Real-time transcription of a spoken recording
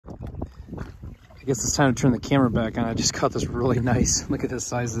I guess it's time to turn the camera back on. I just caught this really nice. Look at the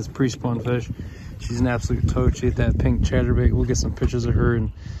size of this pre-spawn fish. She's an absolute toad. She hit that pink chatterbait. We'll get some pictures of her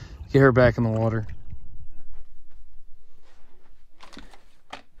and get her back in the water.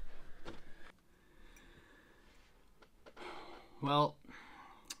 Well,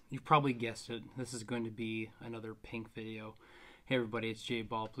 you've probably guessed it. This is going to be another pink video. Hey everybody, it's Jay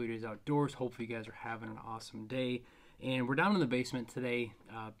Ball, Blue Days Outdoors. Hopefully you guys are having an awesome day. And we're down in the basement today.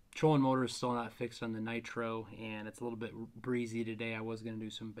 Trolling motor is still not fixed on the nitro, and it's a little bit breezy today. I was going to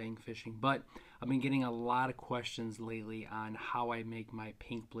do some bank fishing, but I've been getting a lot of questions lately on how I make my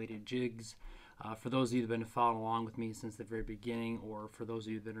pink bladed jigs. For those of you that have been following along with me since the very beginning, or for those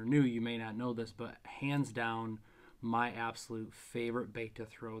of you that are new, you may not know this, but hands down, my absolute favorite bait to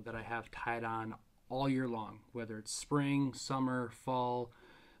throw that I have tied on all year long, whether it's spring, summer, fall,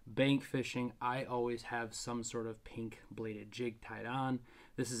 bank fishing, I always have some sort of pink bladed jig tied on.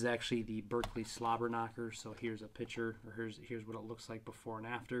 This is actually the Berkley Slobberknocker, so here's a picture, or here's what it looks like before and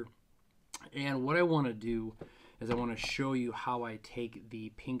after. And what I want to do is I want to show you how I take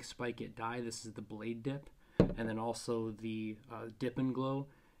the pink spike it dye, this is the blade dip, and then also the dip and glow,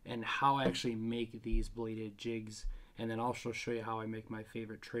 and how I actually make these bladed jigs. And then also show you how I make my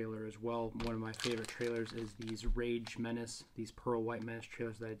favorite trailer as well. One of my favorite trailers is these Rage Menace, these Pearl White Menace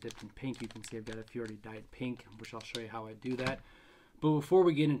trailers that I dipped in pink. You can see I've got a few already dyed pink, which I'll show you how I do that. But before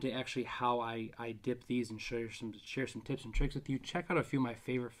we get into actually how I dip these and share some tips and tricks with you, check out a few of my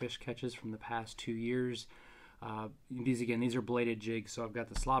favorite fish catches from the past 2 years. These are bladed jigs, so I've got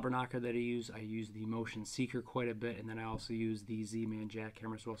the Slobberknocker that I use the Motion Seeker quite a bit, and then I also use the Z-Man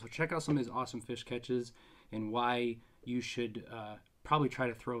jackhammer as well. So check out some of these awesome fish catches and why you should probably try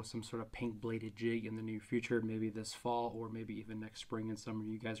to throw some sort of pink bladed jig in the near future, maybe this fall or maybe even next spring and summer.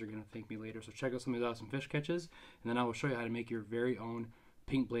 You guys are going to thank me later. So check out some of these awesome fish catches, and then I will show you how to make your very own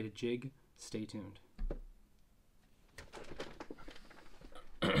pink bladed jig. Stay tuned.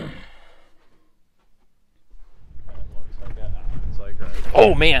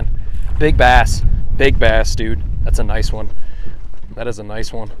 Oh man, big bass, dude. That's a nice one. That is a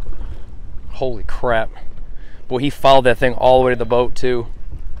nice one. Holy crap. Boy, he followed that thing all the way to the boat too.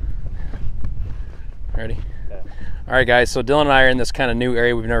 Ready? Yeah. All right guys, so Dylan and I are in this kind of new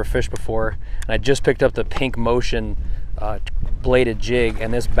area we've never fished before, and I just picked up the Pink Motion bladed jig,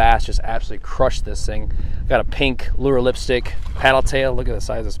 and this bass just absolutely crushed this thing. Got a pink lure lipstick paddle tail. Look at the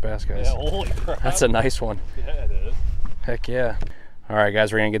size of this bass, guys. Yeah, holy crap. That's a nice one. Yeah, it is. Heck yeah. All right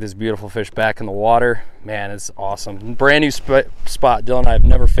guys, we're gonna get this beautiful fish back in the water. Man, it's awesome. Brand new spot. Dylan and I have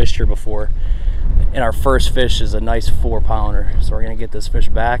never fished here before, and our first fish is a nice 4-pounder. So we're gonna get this fish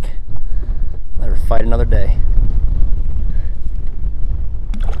back, let her fight another day.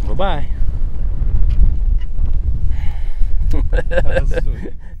 Bye-bye. That's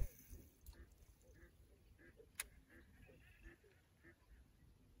sweet.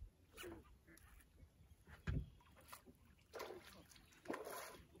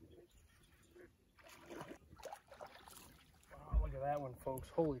 Wow, look at that one, folks.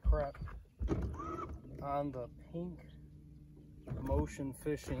 Holy crap. On the Pink Motion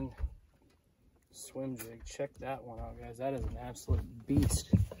Fishing swim jig. Check that one out, guys. That is an absolute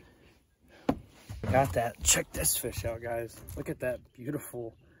beast. Got that. Check this fish out, guys. Look at that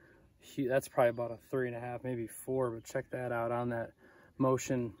beautiful, that's probably about a 3.5, maybe 4, but check that out on that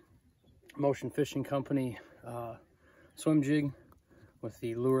Motion Fishing Company swim jig with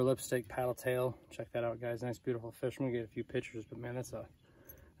the lure lipstick paddle tail. Check that out, guys. Nice beautiful fish. I'm gonna get a few pictures, but man, that's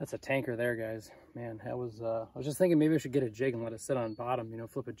a tanker there, guys. Man, that was I was just thinking maybe I should get a jig and let it sit on bottom, you know,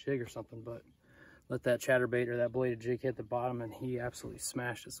 flip a jig or something, but let that chatterbait or that bladed jig hit the bottom, and he absolutely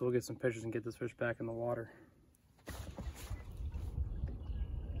smashed it. So we'll get some pictures and get this fish back in the water.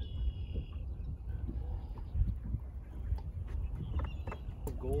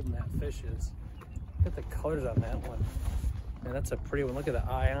 How golden that fish is. Look at the colors on that one. Man, that's a pretty one. Look at the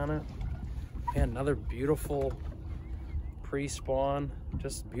eye on it. Man, another beautiful pre-spawn,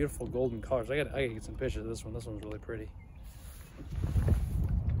 just beautiful golden colors. I gotta get some pictures of this one. This one's really pretty.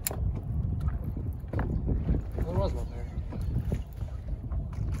 There was one there.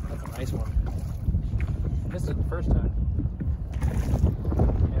 That's a nice one. Missed it the first time.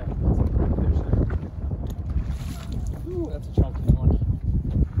 Yeah, that's a pretty fish there. Ooh, that's a chunky one.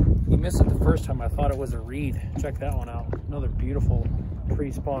 He missed it the first time. I thought it was a reed. Check that one out. Another beautiful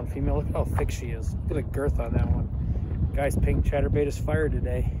pre-spawn female. Look how thick she is. Look at the girth on that one. Guys, pink chatterbait is fired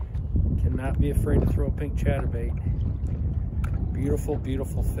today. Cannot be afraid to throw a pink chatterbait. Beautiful,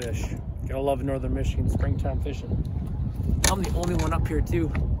 beautiful fish. Gotta love northern Michigan springtime fishing. I'm the only one up here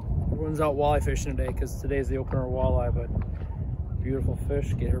too. Everyone's out walleye fishing today because today's the opener walleye, but beautiful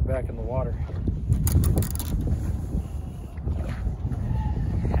fish. Get her back in the water.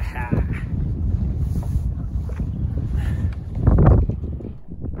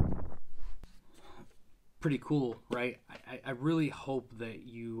 Pretty cool, right? I really hope that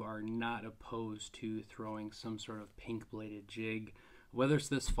you are not opposed to throwing some sort of pink bladed jig, whether it's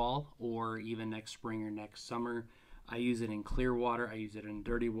this fall or even next spring or next summer. I use it in clear water, I use it in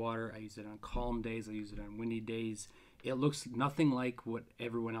dirty water, I use it on calm days, I use it on windy days. It looks nothing like what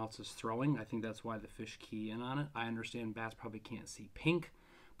everyone else is throwing. I think that's why the fish key in on it. I understand bass probably can't see pink,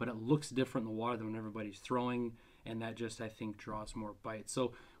 but it looks different in the water than when everybody's throwing, and that just, I think, draws more bites.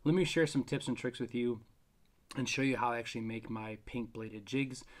 So let me share some tips and tricks with you and show you how I actually make my pink bladed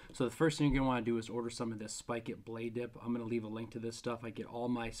jigs. So the first thing you're going to want to do is order some of this Spike It blade dip. I'm going to leave a link to this stuff. I get all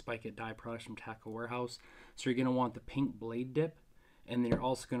my Spike It dye products from Tackle Warehouse. So you're going to want the pink blade dip, and then you're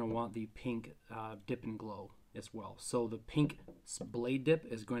also going to want the pink dip and glow as well. So the pink blade dip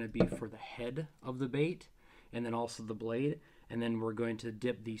is going to be for the head of the bait, and then also the blade, and then we're going to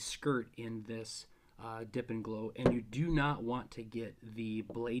dip the skirt in this dip and glow. And you do not want to get the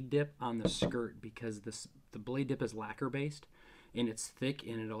blade dip on the skirt, because the blade dip is lacquer based and it's thick,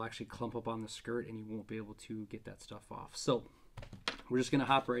 and it'll actually clump up on the skirt and you won't be able to get that stuff off. So we're just gonna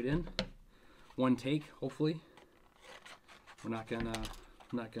hop right in, one take. Hopefully we're not gonna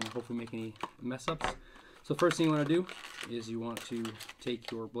hopefully make any mess ups. So first thing you want to do is you want to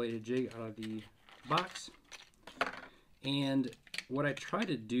take your bladed jig out of the box, and what I try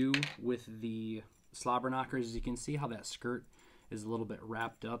to do with the Slobberknockers is you can see how that skirt is a little bit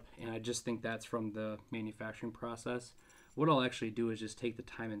wrapped up, and I just think that's from the manufacturing process. What I'll actually do is just take the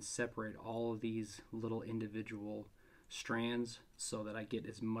time and separate all of these little individual strands so that I get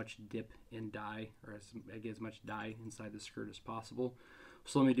as much dip and dye, or I get as much dye inside the skirt as possible.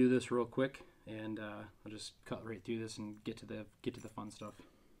 So let me do this real quick, and I'll just cut right through this and get to the fun stuff.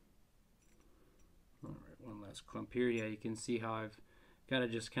 All right, one last clump here. Yeah, you can see how I've got to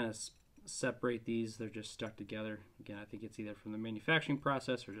just kind of separate these. They're just stuck together. Again, I think it's either from the manufacturing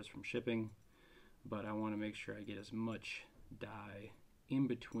process or just from shipping, but I want to make sure I get as much dye in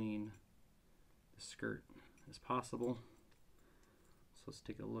between the skirt as possible. So let's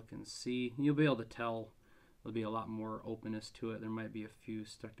take a look and see. You'll be able to tell there'll be a lot more openness to it. There might be a few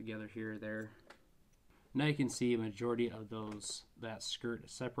stuck together here or there. Now you can see a majority of that skirt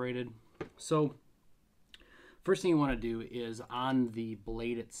is separated. So first thing you want to do is on the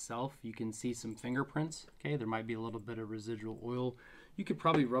blade itself, you can see some fingerprints. Okay, there might be a little bit of residual oil. You could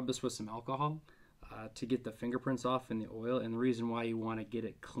probably rub this with some alcohol to get the fingerprints off in the oil. And the reason why you want to get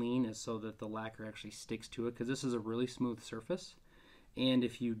it clean is so that the lacquer actually sticks to it, because this is a really smooth surface. And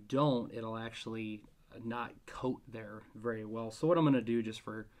if you don't, it'll actually not coat there very well. So what I'm going to do, just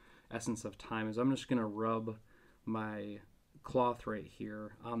for essence of time, is I'm just going to rub my cloth right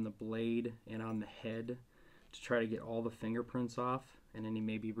here on the blade and on the head to try to get all the fingerprints off and any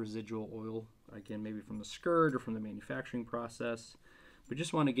maybe residual oil, again, maybe from the skirt or from the manufacturing process. But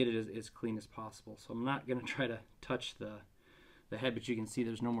just want to get it as clean as possible. So I'm not going to try to touch the head, but you can see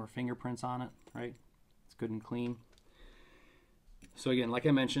there's no more fingerprints on it, right? It's good and clean. So again, like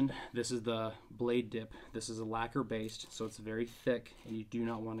I mentioned, this is the blade dip. This is a lacquer based, so it's very thick, and you do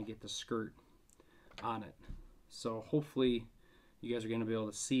not want to get the skirt on it. So hopefully you guys are going to be able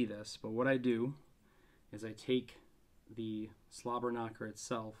to see this, but what I do is I take the Slobberknocker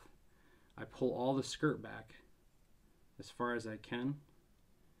itself, I pull all the skirt back as far as I can,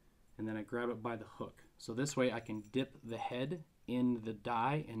 and then I grab it by the hook. So this way I can dip the head in the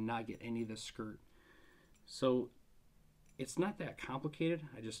dye and not get any of the skirt. So it's not that complicated.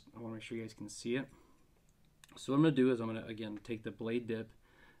 I want to make sure you guys can see it. So what I'm going to do is I'm going to, again, take the blade dip.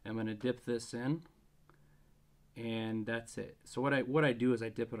 I'm going to dip this in, and that's it. So what I do is I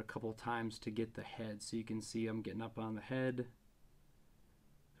dip it a couple times to get the head. So you can see I'm getting up on the head.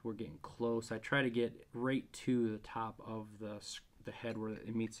 We're getting close. I try to get right to the top of the head where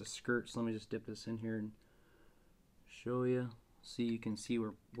it meets the skirt. So let me just dip this in here and show you. See, you can see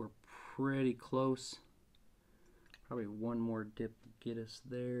we're pretty close. Probably one more dip to get us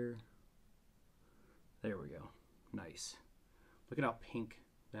there. There we go. Nice. Look at how pink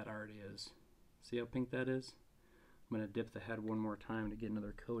that already is. See how pink that is? I'm going to dip the head one more time to get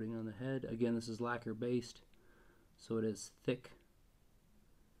another coating on the head. Again, this is lacquer based, so it is thick.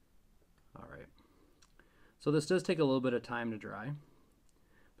 All right. So this does take a little bit of time to dry,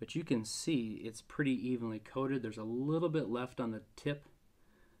 but you can see it's pretty evenly coated. There's a little bit left on the tip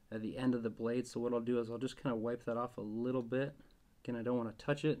at the end of the blade, so what I'll do is I'll just kind of wipe that off a little bit. Again, I don't want to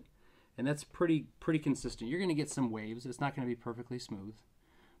touch it, and that's pretty consistent. You're going to get some waves. It's not going to be perfectly smooth,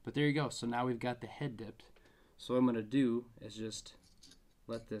 but there you go. So now we've got the head dipped. So what I'm going to do is just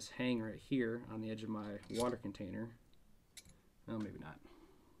let this hang right here on the edge of my water container. Well, maybe not.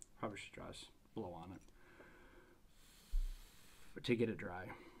 Probably should just blow on it to get it dry.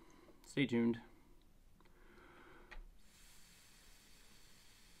 Stay tuned.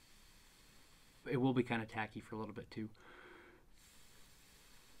 It will be kind of tacky for a little bit too.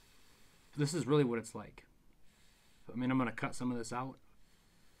 This is really what it's like. I mean, I'm going to cut some of this out,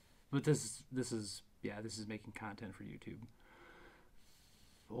 but this is making content for YouTube.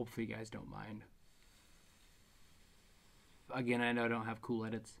 Hopefully you guys don't mind. Again, I know I don't have cool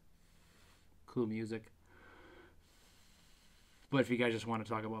edits, cool music, but if you guys just want to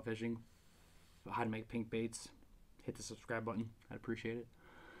talk about fishing, how to make pink baits, hit the subscribe button. I'd appreciate it.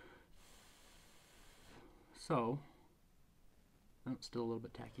 So, oh, still a little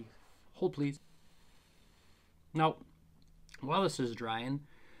bit tacky. Hold please. Now, while this is drying,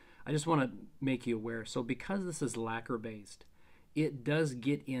 I just want to make you aware. So because this is lacquer based, it does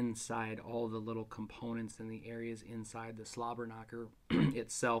get inside all the little components and the areas inside the Slobberknocker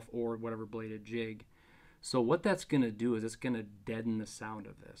itself or whatever bladed jig. So what that's going to do is it's going to deaden the sound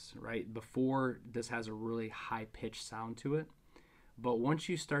of this, right? Before, this has a really high-pitched sound to it. But once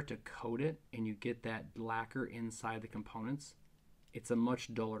you start to coat it and you get that lacquer inside the components, it's a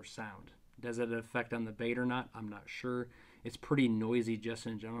much duller sound. Does it affect on the bait or not? I'm not sure. It's pretty noisy just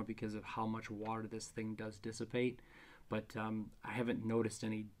in general because of how much water this thing does dissipate. But I haven't noticed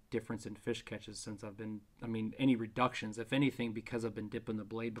any difference in fish catches since I've been, any reductions. If anything, because I've been dipping the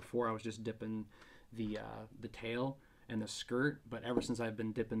blade. Before I was just dipping the tail and the skirt. But ever since I've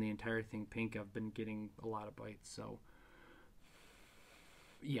been dipping the entire thing pink, I've been getting a lot of bites. So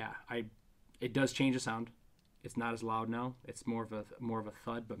yeah, it does change the sound. It's not as loud now. It's more of a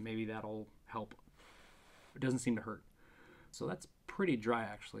thud, but maybe that'll help. It doesn't seem to hurt. So that's pretty dry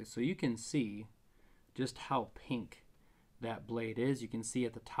actually. So you can see just how pink that blade is. You can see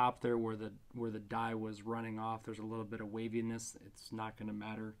at the top there where the dye was running off, there's a little bit of waviness. It's not going to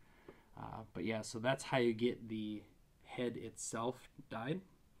matter. But yeah, so that's how you get the head itself dyed.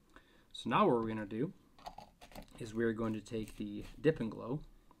 So now what we're going to do is we're going to take the Dip and Glow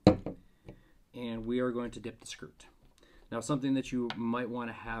and we are going to dip the skirt. Now something that you might want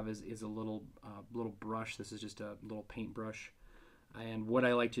to have is a little brush. This is just a little paint brush. And what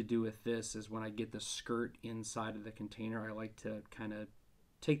I like to do with this is when I get the skirt inside of the container, I like to kind of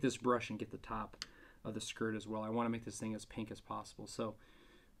take this brush and get the top of the skirt as well. I want to make this thing as pink as possible. So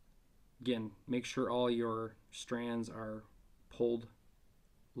again, make sure all your strands are pulled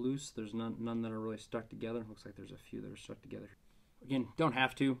loose. There's none that are really stuck together. Looks like there's a few that are stuck together. Again, don't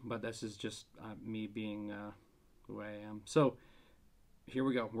have to, but this is just me being the way I am. So here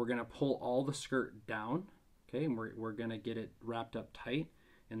we go. We're going to pull all the skirt down. Okay, and we're going to get it wrapped up tight.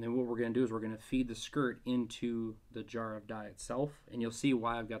 And then what we're going to do is we're going to feed the skirt into the jar of dye itself. And you'll see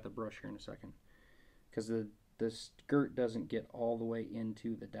why I've got the brush here in a second. Because the skirt doesn't get all the way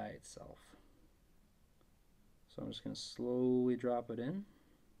into the dye itself. So I'm just going to slowly drop it in.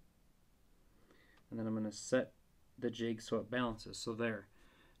 And then I'm going to set the jig so it balances. So there.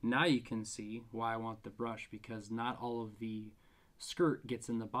 Now you can see why I want the brush, because not all of the skirt gets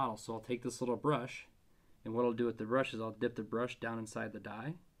in the bottle. So I'll take this little brush, and what I'll do with the brush is I'll dip the brush down inside the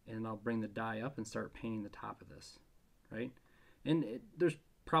dye, and I'll bring the dye up and start painting the top of this, right? And there's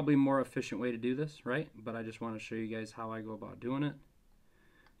probably a more efficient way to do this, right? But I just want to show you guys how I go about doing it.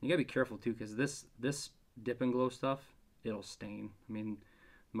 You gotta be careful too, because this Dip and Glow stuff, it'll stain. I mean,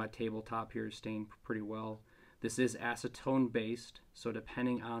 my tabletop here is stained pretty well. This is acetone based, so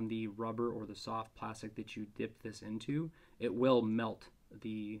depending on the rubber or the soft plastic that you dip this into, it will melt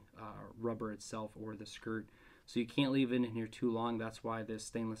the rubber itself or the skirt. So you can't leave it in here too long. That's why this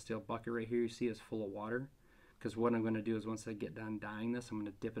stainless steel bucket right here you see is full of water. Because what I'm going to do is once I get done dyeing this, I'm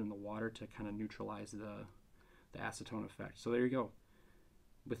going to dip it in the water to kind of neutralize the acetone effect. So there you go.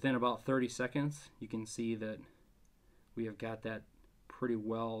 Within about 30 seconds, you can see that we have got that pretty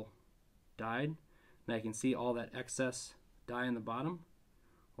well dyed. And I can see all that excess dye in the bottom.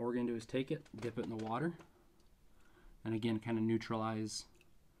 All we're going to do is take it, dip it in the water, and again kind of neutralize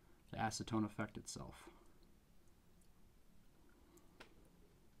the acetone effect itself.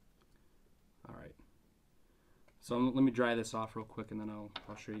 Alright, so let me dry this off real quick and then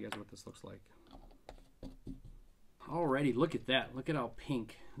I'll show you guys what this looks like. Alrighty, look at that. Look at how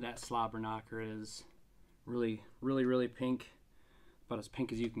pink that Slobberknocker is. Really, really, really pink. About as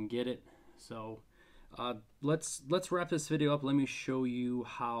pink as you can get it. So let's wrap this video up. Let me show you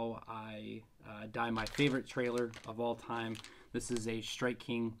how I dye my favorite trailer of all time. This is a Strike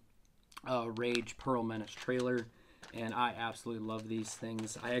King Rage Pearl Menace trailer, and I absolutely love these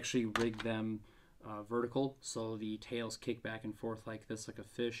things. I actually rigged them vertical, so the tails kick back and forth like this, like a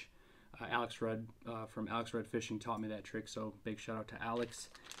fish. Alex Red from Alex Red Fishing taught me that trick, so big shout out to Alex.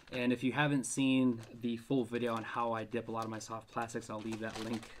 And if you haven't seen the full video on how I dip a lot of my soft plastics, I'll leave that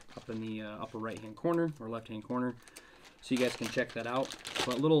link up in the upper right hand corner or left hand corner, so you guys can check that out.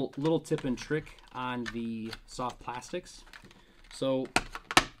 But little tip and trick on the soft plastics. So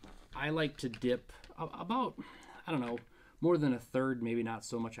I like to dip about, I don't know, more than a third, maybe not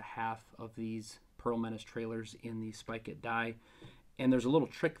so much a half of these Pearl Menace trailers in the Spike It dye. And there's a little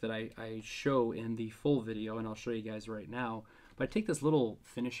trick that I show in the full video, and I'll show you guys right now. But I take this little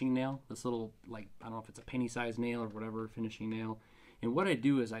finishing nail, this little, like, I don't know if it's a penny size nail or whatever, finishing nail. And what I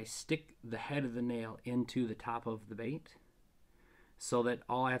do is I stick the head of the nail into the top of the bait, so that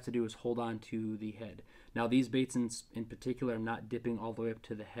all I have to do is hold on to the head. Now these baits in particular, I'm not dipping all the way up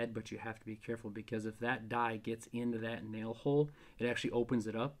to the head, but you have to be careful, because if that dye gets into that nail hole, it actually opens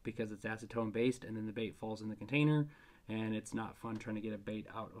it up because it's acetone based, and then the bait falls in the container, and it's not fun trying to get a bait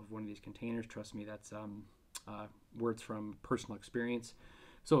out of one of these containers. Trust me, that's words from personal experience.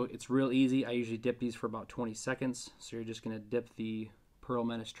 So it's real easy. I usually dip these for about 20 seconds. So you're just gonna dip the Pearl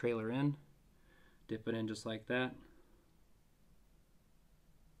Menace trailer in, dip it in just like that.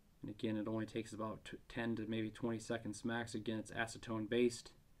 And again, it only takes about 10 to maybe 20 seconds max. Again, it's acetone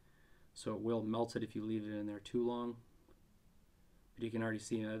based, so it will melt it if you leave it in there too long. But you can already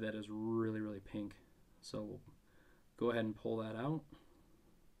see that is really, really pink. So we'll go ahead and pull that out.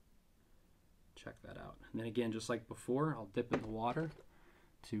 Check that out. And then again, just like before, I'll dip in the water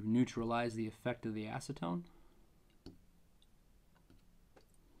to neutralize the effect of the acetone.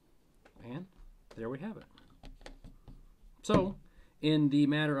 And there we have it. So in the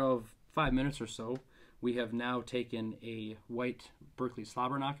matter of 5 minutes or so, we have now taken a white Berkley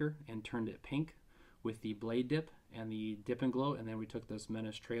Slobberknocker and turned it pink with the blade dip and the dip and glow, and then we took this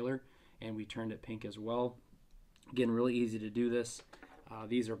Menace trailer and we turned it pink as well. Again, really easy to do this.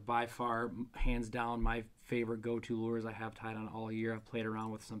 These are by far, hands down, my favorite go-to lures I have tied on all year. I've played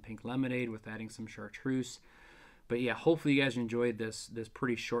around with some pink lemonade, with adding some chartreuse. But yeah, hopefully you guys enjoyed this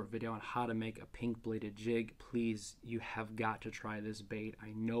pretty short video on how to make a pink bladed jig. Please, you have got to try this bait.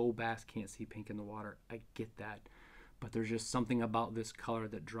 I know bass can't see pink in the water. I get that. But there's just something about this color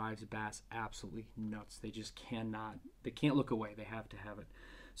that drives bass absolutely nuts. They just cannot, they can't look away. They have to have it.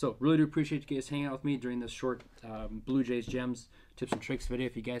 So really do appreciate you guys hanging out with me during this short Blue Jays Gems tips and tricks video.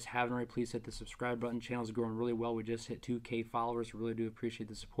 If you guys haven't already, please hit the subscribe button. Channel's growing really well. We just hit 2K followers. Really do appreciate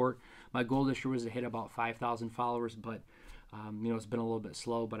the support. My goal this year was to hit about 5,000 followers, but you know, it's been a little bit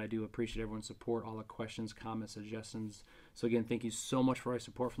slow, but I do appreciate everyone's support, all the questions, comments, suggestions. So again, thank you so much for your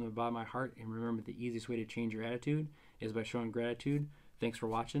support from the bottom of my heart. And remember, the easiest way to change your attitude is by showing gratitude. Thanks for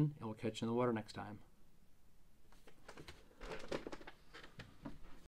watching, and we'll catch you in the water next time.